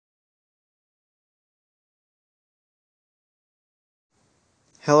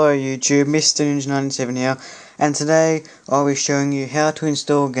Hello YouTube, Mr. Ninja97 here, and today I'll be showing you how to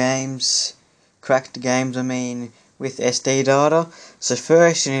install games, cracked games with SD data. So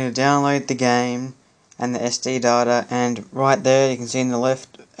first you need to download the game and the SD data, and right there you can see in the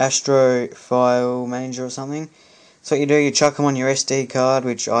left, Astro File Manager or something. So what you do, you chuck them on your SD card,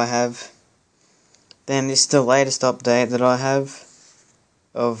 which I have. Then this is the latest update that I have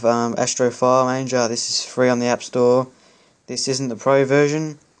of Astro File Manager. This is free on the App Store. This isn't the Pro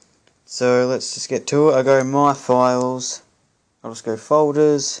version. So let's just get to it. I go My Files, I'll just go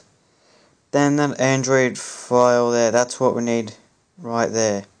Folders, then that Android file there, that's what we need right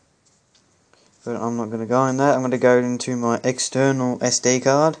there. But I'm not going to go in that, I'm going to go into my external SD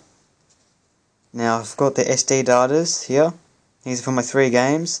card. Now I've got the SD datas here. These are for my 3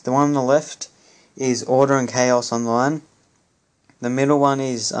 games. The one on the left is Order and Chaos Online. The middle one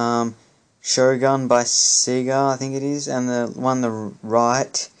is Shogun by Sega, I think it is, and the one on the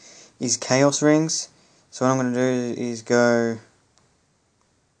right is Chaos Rings. So what I'm going to do is go,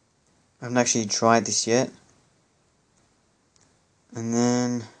 I haven't actually tried this yet, and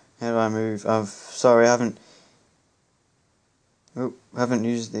then how do I move? Sorry, I haven't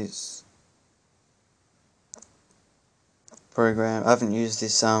used this program, I haven't used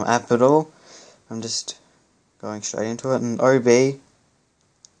this app at all. I'm just going straight into it, and OB, and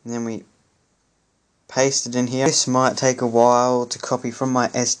then we paste it in here. This might take a while to copy from my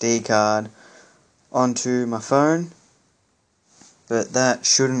SD card onto my phone, but that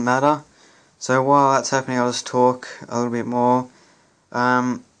shouldn't matter. So while that's happening, I'll just talk a little bit more.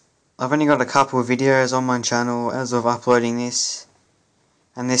 I've only got a couple of videos on my channel as of uploading this,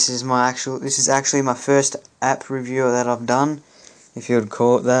 and this is actually my first app review that I've done, if you would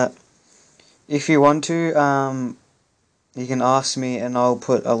call it that. If you want to, you can ask me and I'll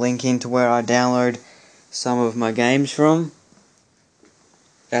put a link into where I download some of my games from.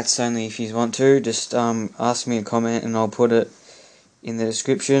 That's only if you want to. Just ask me a comment and I'll put it in the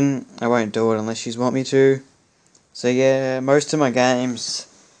description. I won't do it unless you want me to. So yeah, most of my games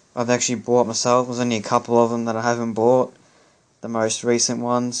I've actually bought myself. There's only a couple of them that I haven't bought, the most recent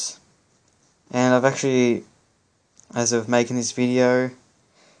ones. And I've actually, as of making this video,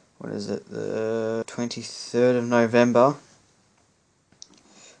 what is it, the 23rd of November,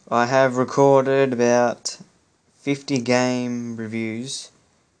 I have recorded about 50 game reviews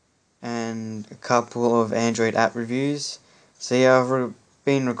and a couple of Android app reviews. So yeah, I've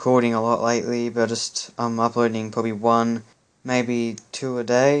been recording a lot lately, but I'm uploading probably 1, maybe 2 a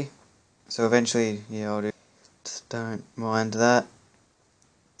day. So eventually, yeah, I'll do. Just don't mind that.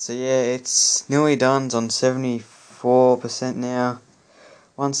 So yeah, it's nearly done. It's on 74% now.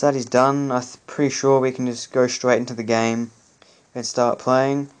 Once that is done, I'm pretty sure we can just go straight into the game and start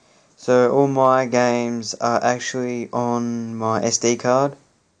playing. So all my games are actually on my SD card,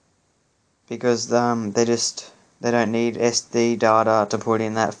 because they don't need SD data to put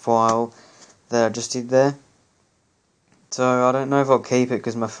in that file that I just did there. So I don't know if I'll keep it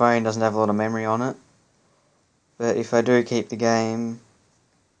because my phone doesn't have a lot of memory on it. But if I do keep the game,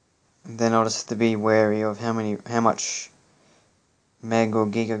 then I'll just have to be wary of how much meg or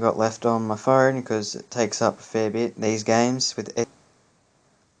gig I got left on my phone, because it takes up a fair bit, these games with.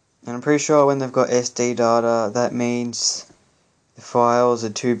 And I'm pretty sure when they've got SD data, that means the files are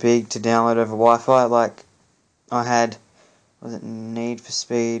too big to download over Wi-Fi. Like I had, was it Need for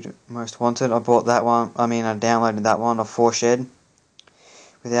Speed Most Wanted? I bought that one. I downloaded that one off 4Shed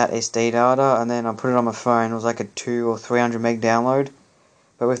without SD data, and then I put it on my phone. It was like a 200 or 300 meg download.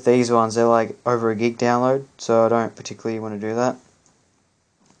 But with these ones, they're like over a gig download, so I don't particularly want to do that.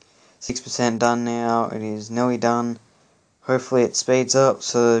 6% done now. It is nearly done. Hopefully it speeds up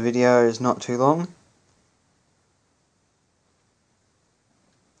so the video is not too long.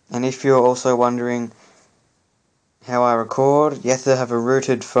 And if you're also wondering how I record, you have to have a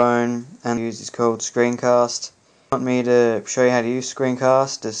rooted phone, and use is called Screencast. If you want me to show you how to use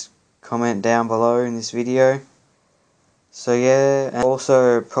Screencast, just comment down below in this video. So yeah, and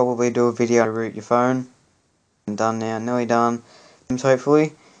also probably do a video to root your phone. I'm done now, nearly done,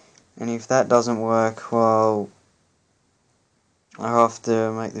 hopefully. And if that doesn't work, well, I'll have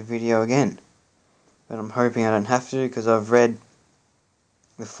to make the video again. But I'm hoping I don't have to, because I've read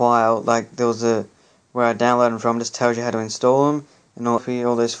the file, like there was where I downloaded them from, just tells you how to install them, and I'll feed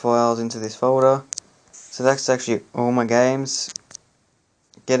all those files into this folder. So that's actually all my games.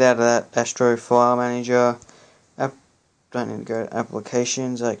 Get out of that Astro File Manager. Don't need to go to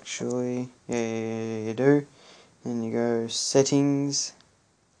applications actually. Yeah, you do. And you go settings.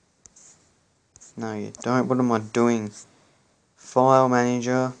 No, you don't. What am I doing? File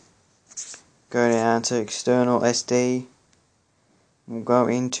Manager. Go down to external SD. we'll go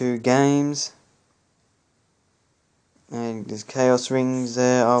into games, and there's chaos rings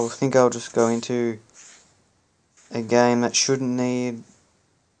there. I think I'll just go into a game that shouldn't need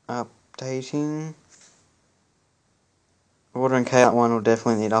updating. Order and Chaos one will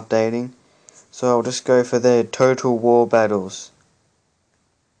definitely need updating, so I'll just go for the Total War Battles.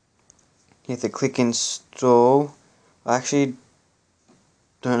 You have to click install. I actually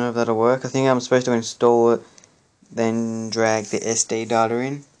don't know if that'll work. I think I'm supposed to install it, then drag the SD data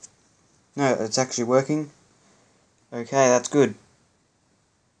in. No, it's actually working. Okay, that's good.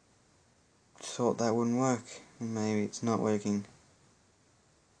 Thought that wouldn't work. Maybe it's not working.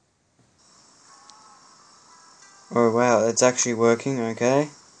 Oh wow, it's actually working, okay.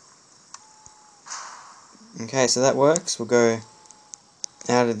 Okay, so that works. We'll go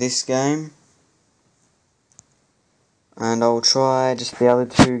out of this game. And I'll try just the other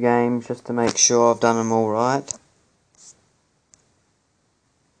two games just to make sure I've done them all right.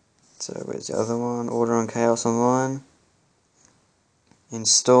 So where's the other one? Order and Chaos Online.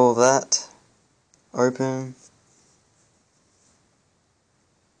 Install that. Open.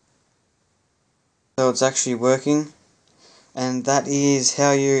 So it's actually working. And that is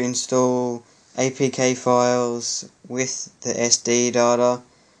how you install APK files with the SD data.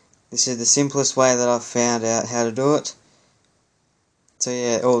 This is the simplest way that I've found out how to do it. So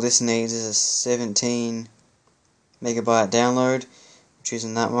yeah, all this needs is a 17 megabyte download, which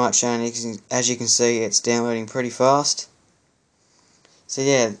isn't that much, and as you can see, it's downloading pretty fast. So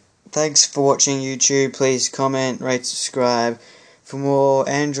yeah, thanks for watching YouTube. Please comment, rate, subscribe for more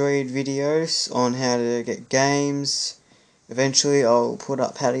Android videos on how to get games. Eventually I'll put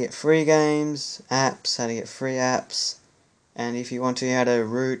up how to get free games, apps, how to get free apps, and if you want to, how to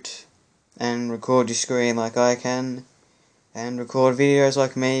root and record your screen like I can, and record videos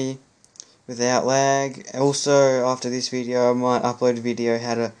like me without lag. Also, after this video, I might upload a video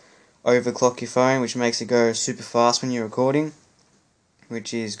how to overclock your phone, which makes it go super fast when you're recording,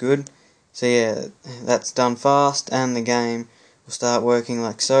 which is good. So yeah, that's done fast, and the game will start working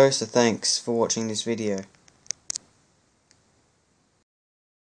like so. So thanks for watching this video.